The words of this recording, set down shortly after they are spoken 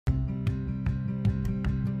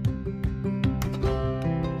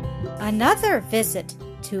Another visit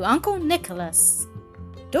to Uncle Nicolas,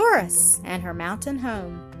 Dorris, and her mountain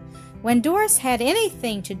home. When Dorris had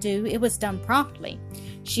anything to do, it was done promptly.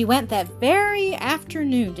 She went that very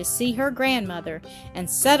afternoon to see her grandmother and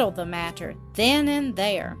settle the matter then and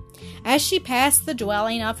there. As she passed the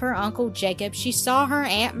dwelling of her Uncle Jacob, she saw her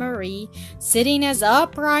Aunt Marie sitting as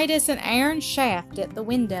upright as an iron shaft at the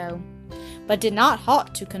window, but did not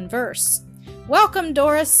halt to converse. "Welcome,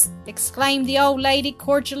 Dorris!" exclaimed the old lady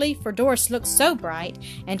cordially, for Dorris looked so bright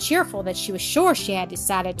and cheerful that she was sure she had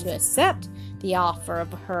decided to accept the offer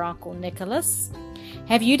of her Uncle Nicolas.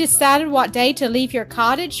 "Have you decided what day to leave your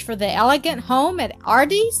cottage for the elegant home at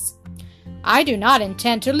Ardres?" "I do not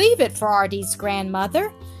intend to leave it for Ardres,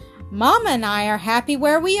 grandmother. Mamma and I are happy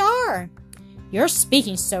where we are." "Your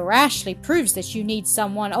speaking so rashly proves that you need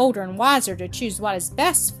someone older and wiser to choose what is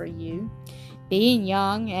best for you. Being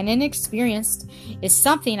young and inexperienced is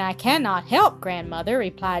something I cannot help, grandmother,"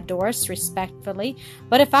 replied Dorris respectfully.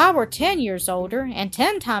 "But if I were 10 years older and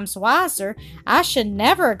 10 times wiser, I should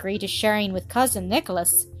never agree to sharing with cousin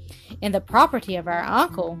Nicolas in the property of our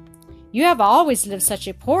uncle. You have always lived such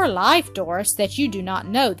a poor life, Dorris, that you do not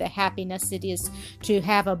know the happiness it is to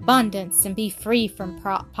have abundance and be free from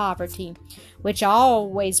poverty, which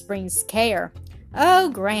always brings care. Oh,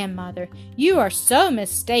 grandmother, you are so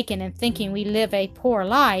mistaken in thinking we live a poor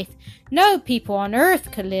life. No people on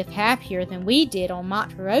earth could live happier than we did on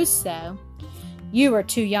Monte Rosso. You are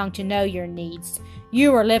too young to know your needs.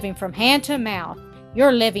 You were living from hand to mouth.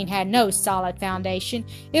 Your living had no solid foundation.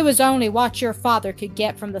 It was only what your father could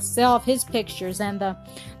get from the sale of his pictures and the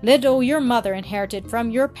little your mother inherited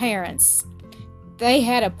from your parents. They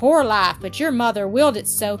had a poor life, but your mother willed it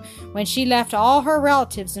so when she left all her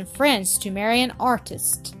relatives and friends to marry an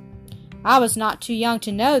artist. I was not too young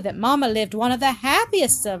to know that Mamma lived one of the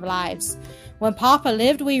happiest of lives. When Papa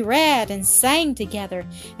lived, we read and sang together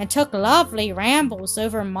and took lovely rambles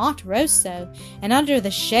over Monte Rosso, and under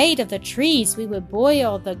the shade of the trees we would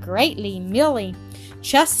boil the greatly mealy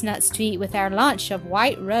chestnuts to eat with our lunch of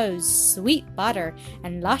white rose, sweet butter,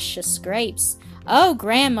 and luscious grapes. Oh,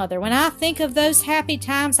 grandmother, when I think of those happy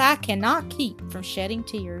times, I cannot keep from shedding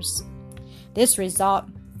tears." This result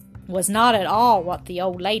was not at all what the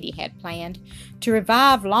old lady had planned. To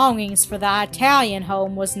revive longings for the Italian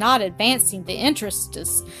home was not advancing the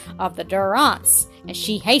interests of the Durants, and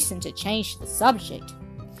she hastened to change the subject.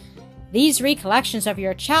 "These recollections of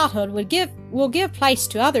your childhood will give place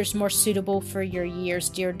to others more suitable for your years,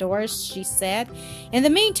 dear Dorris," she said. "In the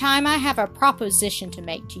meantime, I have a proposition to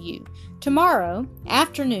make to you. Tomorrow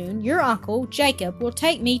afternoon, your Uncle Jacob will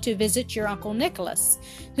take me to visit your Uncle Nicolas,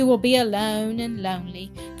 who will be alone and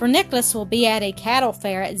lonely, for Nicolas will be at a cattle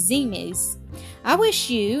fair at Zimes. I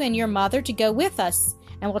wish you and your mother to go with us,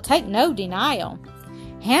 and will take no denial.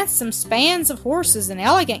 Handsome spans of horses and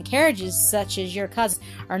elegant carriages such as your cousin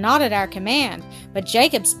are not at our command, but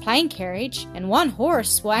Jacob's plain carriage and one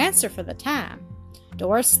horse will answer for the time."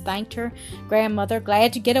 Dorris thanked her grandmother,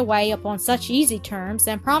 glad to get away upon such easy terms,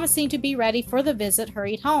 and promising to be ready for the visit,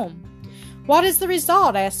 hurried home. "What is the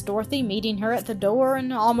result?" asked Dorothy, meeting her at the door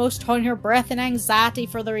and almost holding her breath in anxiety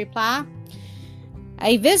for the reply.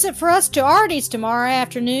 "A visit for us to Ardres tomorrow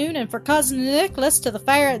afternoon, and for cousin Nicolas to the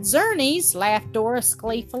fair at Zernes," laughed Dorris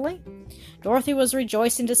gleefully. Dorothy was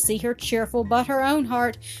rejoicing to see her cheerful, but her own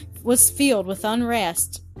heart was filled with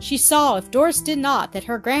unrest. She saw, if Dorris did not, that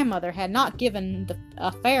her grandmother had not given the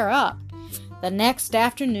affair up. The next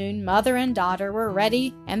afternoon, mother and daughter were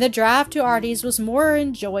ready, and the drive to Ardres was more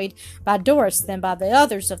enjoyed by Dorris than by the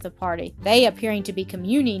others of the party, they appearing to be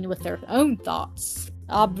communing with their own thoughts,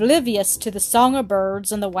 oblivious to the song of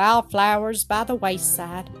birds and the wild flowers by the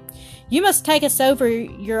wayside. "You must take us over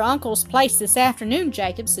your uncle's place this afternoon,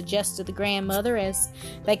 Jacob," suggested the grandmother as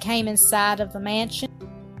they came in sight of the mansion.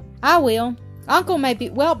 "I will. Uncle may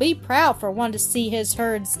well be proud for one to see his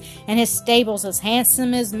herds and his stables as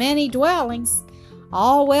handsome as many dwellings.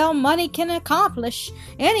 All well, money can accomplish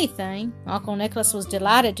anything." Uncle Nicolas was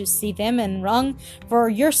delighted to see them and rung for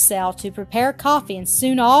yourself to prepare coffee, and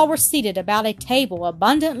soon all were seated about a table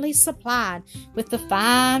abundantly supplied with the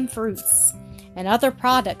fine fruits and other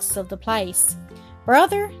products of the place.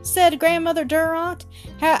 "Brother," said Grandmother Durant,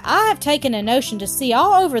 "I have taken a notion to see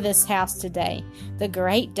all over this house today. The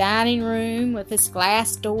great dining room with its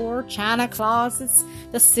glass door, china closets,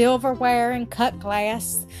 the silverware and cut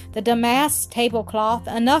glass, the damask tablecloth,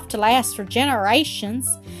 enough to last for generations.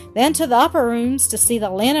 Then to the upper rooms to see the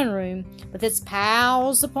linen room, with its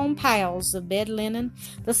piles upon piles of bed linen,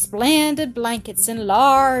 the splendid blankets and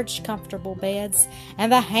large comfortable beds,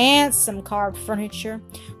 and the handsome carved furniture.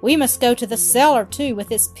 We must go to the cellar too,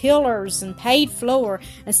 with its pillars and paved floor,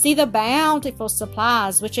 and see the bountiful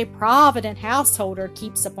supplies which a provident householder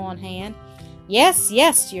keeps upon hand. Yes,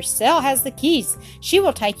 yes, your cell has the keys. She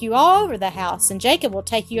will take you all over the house, and Jacob will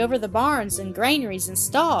take you over the barns and granaries and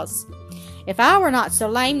stalls. If I were not so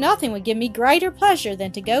lame, nothing would give me greater pleasure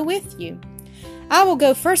than to go with you. I will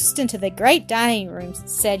go first into the great dining room,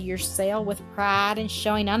 said your cell with pride, and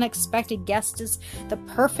showing unexpected guests the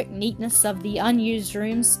perfect neatness of the unused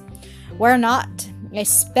rooms, where not a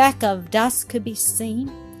speck of dust could be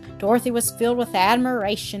seen. Dorothy was filled with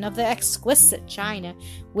admiration of the exquisite china,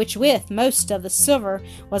 which with most of the silver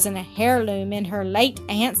was an heirloom in her late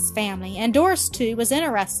aunt's family, and Doris, too, was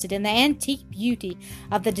interested in the antique beauty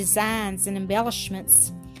of the designs and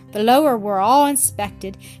embellishments. The lower were all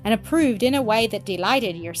inspected and approved in a way that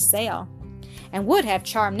delighted your cell, and would have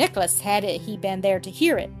charmed Nicholas had he been there to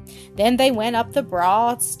hear it. Then they went up the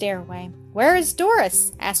broad stairway. "Where is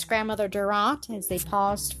Doris?" asked Grandmother Durant as they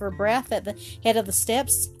paused for breath at the head of the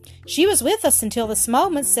steps. "She was with us until this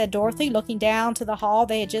moment," said Dorothy, looking down to the hall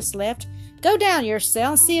they had just left. "Go down your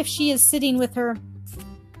cell and see if she is sitting with her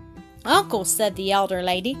uncle," said the elder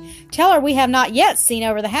lady. "Tell her we have not yet seen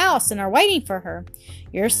over the house and are waiting for her."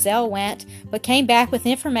 Your cell went, but came back with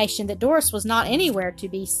information that Doris was not anywhere to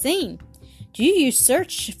be seen. "Do you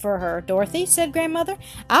search for her, Dorothy?" said Grandmother.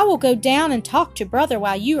 "I will go down and talk to Brother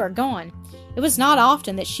while you are gone." It was not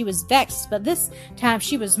often that she was vexed, but this time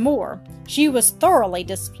she was more. She was thoroughly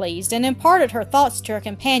displeased, and imparted her thoughts to her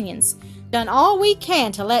companions. "Done all we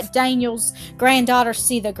can to let Daniel's granddaughter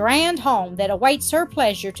see the grand home that awaits her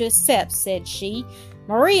pleasure to accept," said she.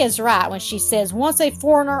 "Maria's right when she says once a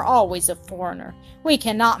foreigner, always a foreigner. We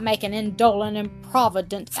cannot make an indolent,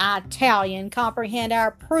 improvident Italian comprehend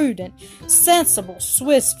our prudent, sensible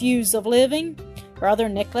Swiss views of living. Brother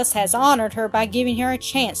Nicholas has honored her by giving her a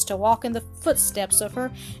chance to walk in the footsteps of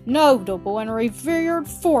her notable and revered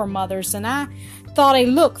foremothers, and I thought a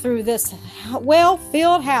look through this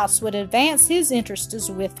well-filled house would advance his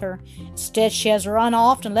interests with her. Instead, she has run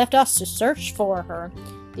off and left us to search for her."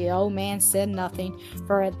 The old man said nothing,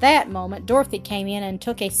 for at that moment Dorothy came in and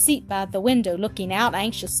took a seat by the window, looking out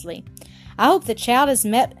anxiously. "I hope the child has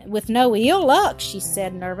met with no ill luck," she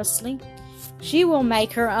said nervously. "She will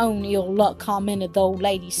make her own ill luck," commented the old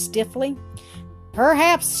lady stiffly.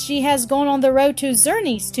 "Perhaps she has gone on the road to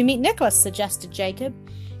Zernice to meet Nicholas," suggested Jacob.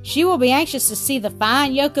 "She will be anxious to see the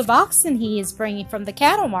fine yoke of oxen he is bringing from the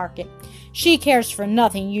cattle market. She cares for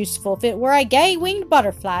nothing useful. If it were a gay-winged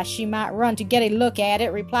butterfly, she might run to get a look at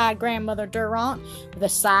it," replied Grandmother Durant, with a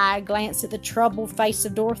side glance at the troubled face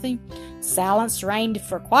of Dorothy. Silence reigned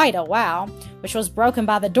for quite a while, which was broken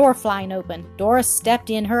by the door flying open. Doris stepped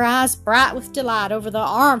in, her eyes bright with delight over the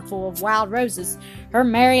armful of wild roses, her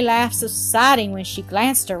merry laugh subsiding when she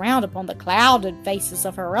glanced around upon the clouded faces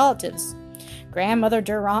of her relatives. Grandmother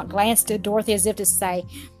Durant glanced at Dorothy as if to say,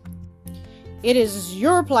 "It is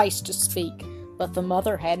your place to speak," but the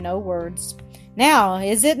mother had no words. "Now,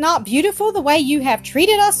 is it not beautiful the way you have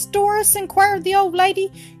treated us, Doris?" inquired the old lady.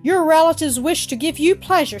 "Your relatives wished to give you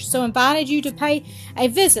pleasure, so invited you to pay a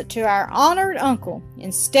visit to our honored uncle.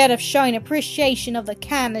 Instead of showing appreciation of the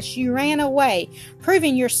kindness, you ran away,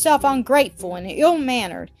 proving yourself ungrateful and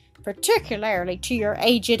ill-mannered. Particularly to your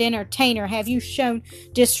aged entertainer have you shown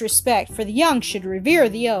disrespect, for the young should revere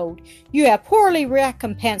the old. You have poorly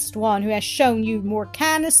recompensed one who has shown you more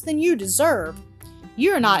kindness than you deserve."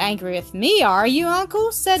 "You are not angry with me, are you,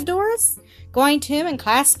 uncle?" said Doris, going to him and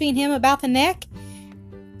clasping him about the neck.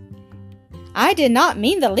 "I did not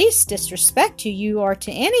mean the least disrespect to you or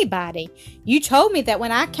to anybody. You told me that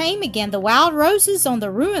when I came again the wild roses on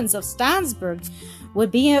the ruins of Steinsburg would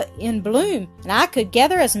be in bloom, and I could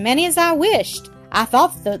gather as many as I wished. I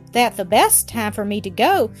thought that the best time for me to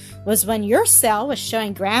go was when your cell was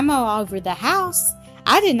showing Grandma over the house.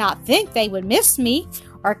 I did not think they would miss me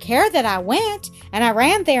or care that I went, and I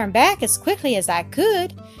ran there and back as quickly as I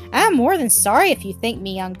could. I am more than sorry if you think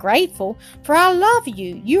me ungrateful, for I love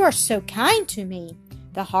you. You are so kind to me."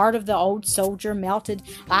 The heart of the old soldier melted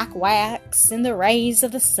like wax in the rays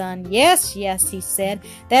of the sun. "Yes, yes," he said,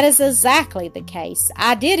 "that is exactly the case.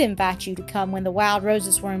 I did invite you to come when the wild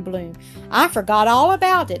roses were in bloom. I forgot all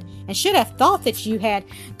about it, and should have thought that you had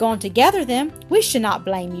gone to gather them. We should not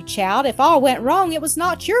blame you, child. If all went wrong, it was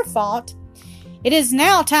not your fault." "It is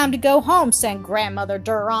now time to go home," said Grandmother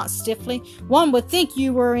Durant stiffly. "One would think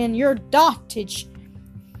you were in your dotage,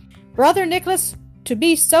 Brother Nicholas, to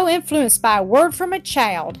be so influenced by a word from a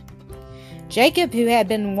child." Jacob, who had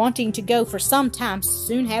been wanting to go for some time,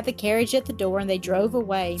 soon had the carriage at the door, and they drove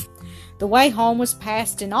away. The way home was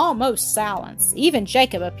passed in almost silence. Even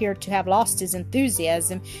Jacob appeared to have lost his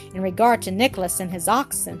enthusiasm in regard to Nicholas and his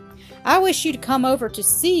oxen. I wish you'd come over to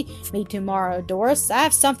see me tomorrow, Doris. I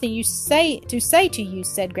have something to say to you,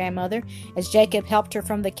 said Grandmother, as Jacob helped her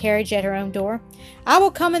from the carriage at her own door. I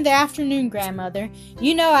will come in the afternoon, Grandmother.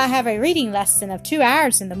 You know I have a reading lesson of 2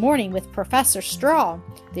 hours in the morning with Professor Straw.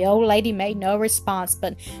 The old lady made no response,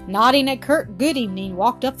 but nodding a curt good evening,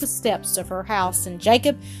 walked up the steps of her house, and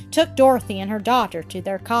Jacob took Dorothy and her daughter to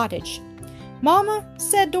their cottage. Mamma,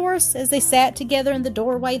 said Doris, as they sat together in the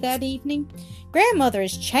doorway that evening, Grandmother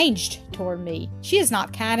has changed toward me. She is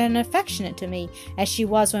not kind and affectionate to me as she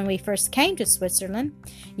was when we first came to Switzerland.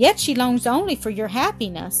 Yet she longs only for your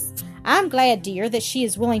happiness. I am glad, dear, that she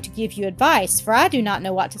is willing to give you advice, for I do not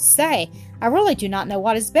know what to say. I really do not know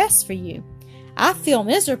what is best for you. I feel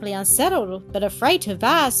miserably unsettled, but afraid to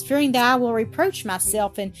advise, fearing that I will reproach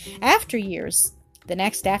myself in after years. The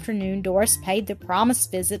next afternoon, Doris paid the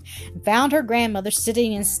promised visit and found her grandmother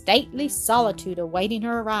sitting in stately solitude awaiting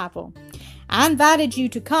her arrival. I invited you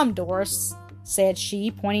to come, Doris, said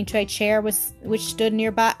she, pointing to a chair which stood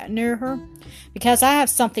near her, because I have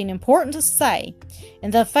something important to say.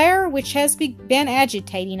 In the affair which has been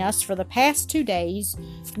agitating us for the past 2 days,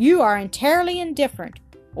 you are entirely indifferent,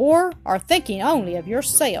 or are thinking only of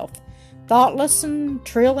yourself. Thoughtless and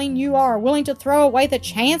trilling, you are willing to throw away the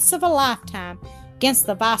chance of a lifetime against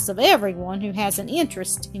the advice of everyone who has an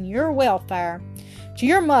interest in your welfare. To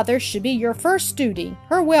your mother should be your first duty,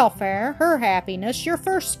 her welfare, her happiness, your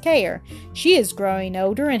first care. She is growing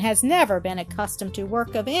older and has never been accustomed to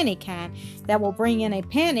work of any kind that will bring in a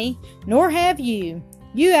penny, nor have you.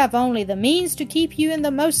 You have only the means to keep you in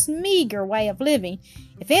the most meager way of living.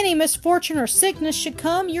 If any misfortune or sickness should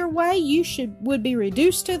come your way, you would be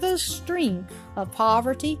reduced to the extreme of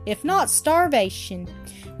poverty, if not starvation.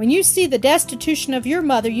 When you see the destitution of your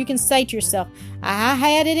mother, you can say to yourself, I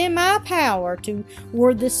had it in my power to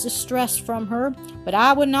ward this distress from her, but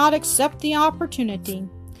I would not accept the opportunity.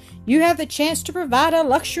 You have the chance to provide a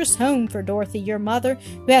luxurious home for Dorothy, your mother,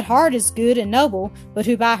 who at heart is good and noble, but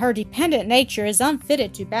who by her dependent nature is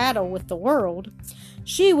unfitted to battle with the world.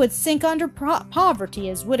 She would sink under poverty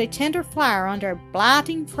as would a tender flower under a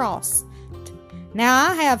blighting frost. Now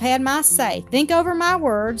I have had my say. Think over my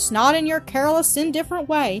words, not in your careless, indifferent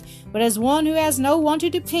way, but as one who has no one to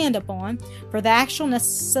depend upon for the actual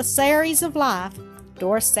necessaries of life.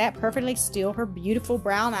 Doris sat perfectly still, her beautiful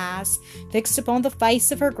brown eyes fixed upon the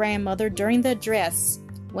face of her grandmother during the address.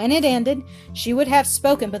 When it ended, she would have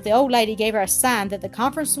spoken, but the old lady gave her a sign that the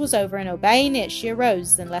conference was over, and obeying it, she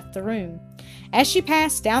arose and left the room. As she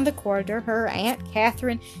passed down the corridor, her Aunt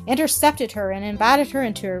Catherine intercepted her and invited her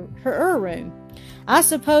into her room. I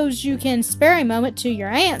suppose you can spare a moment to your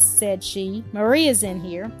aunt, said she. Maria's in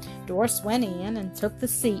here. Doris went in and took the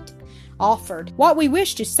seat offered. What we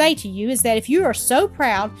wish to say to you is that if you are so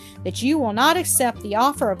proud that you will not accept the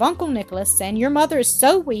offer of Uncle Nicholas, and your mother is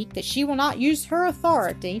so weak that she will not use her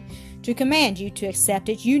authority to command you to accept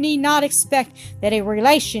it, you need not expect that a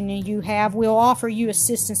relation you have will offer you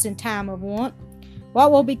assistance in time of want.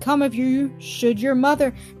 What will become of you should your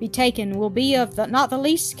mother be taken will be of not the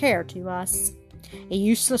least care to us. A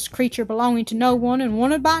useless creature belonging to no one and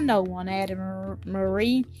wanted by no one, added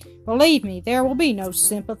Marie. Believe me, there will be no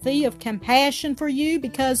sympathy of compassion for you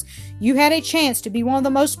because you had a chance to be one of the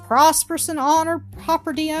most prosperous and honored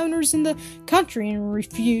property owners in the country and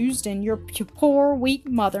refused, and your poor, weak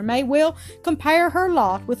mother may well compare her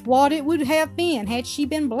lot with what it would have been had she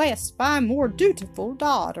been blessed by a more dutiful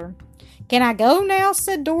daughter. Can I go now?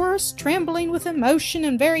 Said Doris, trembling with emotion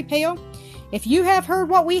and very pale. If you have heard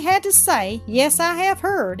what we had to say, yes, I have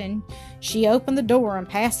heard, and she opened the door and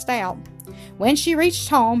passed out. When she reached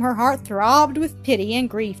home, her heart throbbed with pity and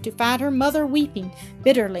grief to find her mother weeping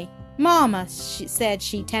bitterly. Mamma, said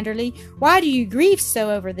she tenderly, why do you grieve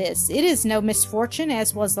so over this? It is no misfortune,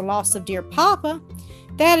 as was the loss of dear Papa.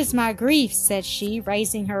 That is my grief, said she,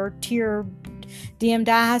 raising her tear-dimmed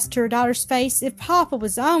eyes to her daughter's face. If Papa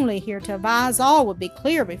was only here to advise, all would be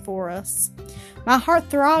clear before us. My heart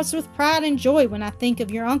throbs with pride and joy when I think of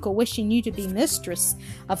your uncle wishing you to be mistress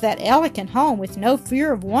of that elegant home with no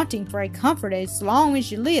fear of wanting for a comfort as long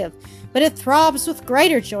as you live. But it throbs with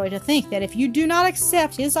greater joy to think that if you do not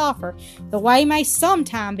accept his offer, the way may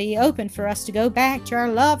sometime be opened for us to go back to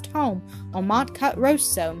our loved home on Monte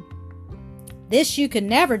Rosso. This you could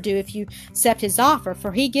never do if you accept his offer,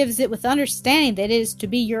 for he gives it with understanding that it is to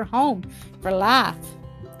be your home for life.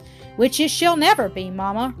 Which it shall never be,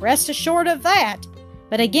 Mamma. Rest assured of that.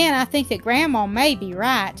 But again, I think that Grandma may be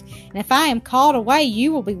right, and if I am called away,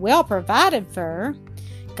 you will be well provided for.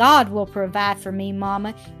 God will provide for me,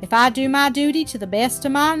 Mamma, if I do my duty to the best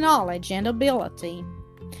of my knowledge and ability.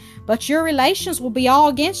 But your relations will be all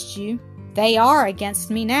against you. They are against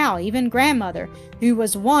me now, even grandmother, who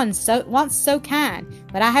was once so kind,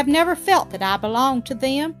 but I have never felt that I belong to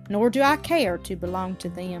them, nor do I care to belong to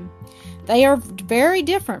them. They are very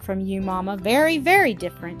different from you, Mama, very, very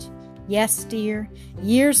different. Yes, dear,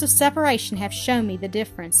 years of separation have shown me the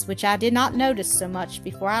difference, which I did not notice so much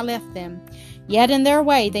before I left them. Yet in their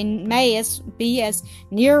way they may be as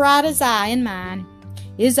near right as I in mine.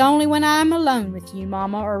 It is only when I am alone with you,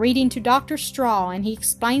 Mama, or reading to Dr. Straw, and he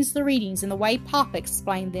explains the readings in the way Papa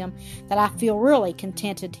explained them, that I feel really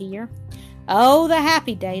contented here. Oh, the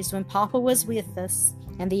happy days when Papa was with us,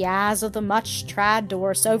 and the eyes of the much-tried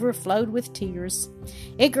Dorris overflowed with tears.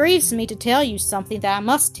 It grieves me to tell you something that I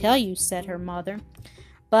must tell you, said her mother.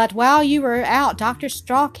 But while you were out, Dr.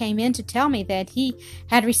 Straw came in to tell me that he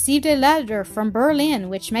had received a letter from Berlin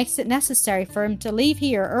which makes it necessary for him to leave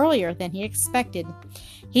here earlier than he expected.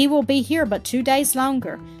 He will be here but 2 days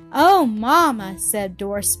longer. Oh, Mamma, said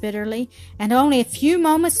Dorris bitterly, and only a few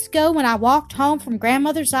moments ago when I walked home from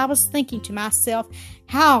grandmother's I was thinking to myself,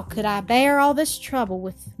 how could I bear all this trouble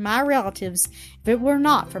with my relatives if it were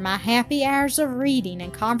not for my happy hours of reading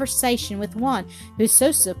and conversation with one who is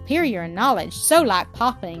so superior in knowledge, so like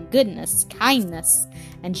Papa in goodness, kindness,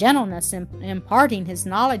 and gentleness in imparting his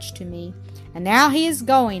knowledge to me. And now he is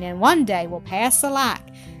going, and one day will pass alike,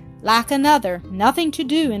 like another, nothing to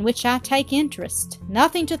do in which I take interest,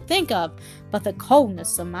 nothing to think of but the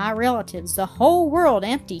coldness of my relatives, the whole world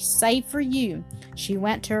empty save for you. She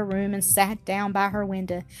went to her room and sat down by her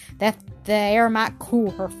window, that the air might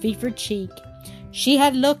cool her fevered cheek. She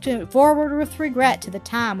had looked forward with regret to the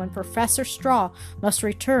time when Professor Straw must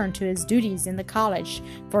return to his duties in the college,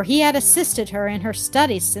 for he had assisted her in her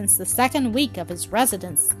studies since the 2nd week of his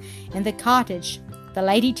residence in the cottage, the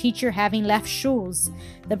lady teacher having left Schulz.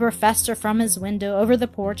 The professor from his window over the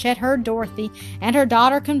porch had heard Dorothy and her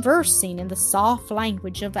daughter conversing in the soft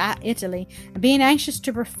language of Italy, and being anxious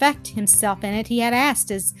to perfect himself in it, he had asked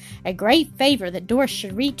as a great favor that Doris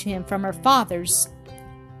should read to him from her father's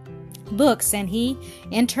books, and he,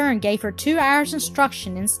 in turn, gave her 2 hours'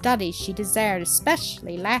 instruction in studies she desired,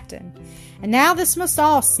 especially Latin. And now this must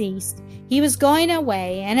all cease. He was going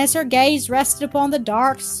away, and as her gaze rested upon the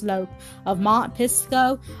dark slope of Mont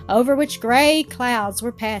Pisco, over which gray clouds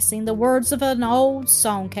were passing, the words of an old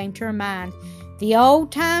song came to her mind. The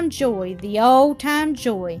old-time joy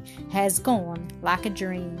has gone like a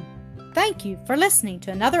dream. Thank you for listening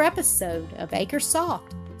to another episode of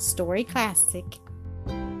AcreSoft Story Classic.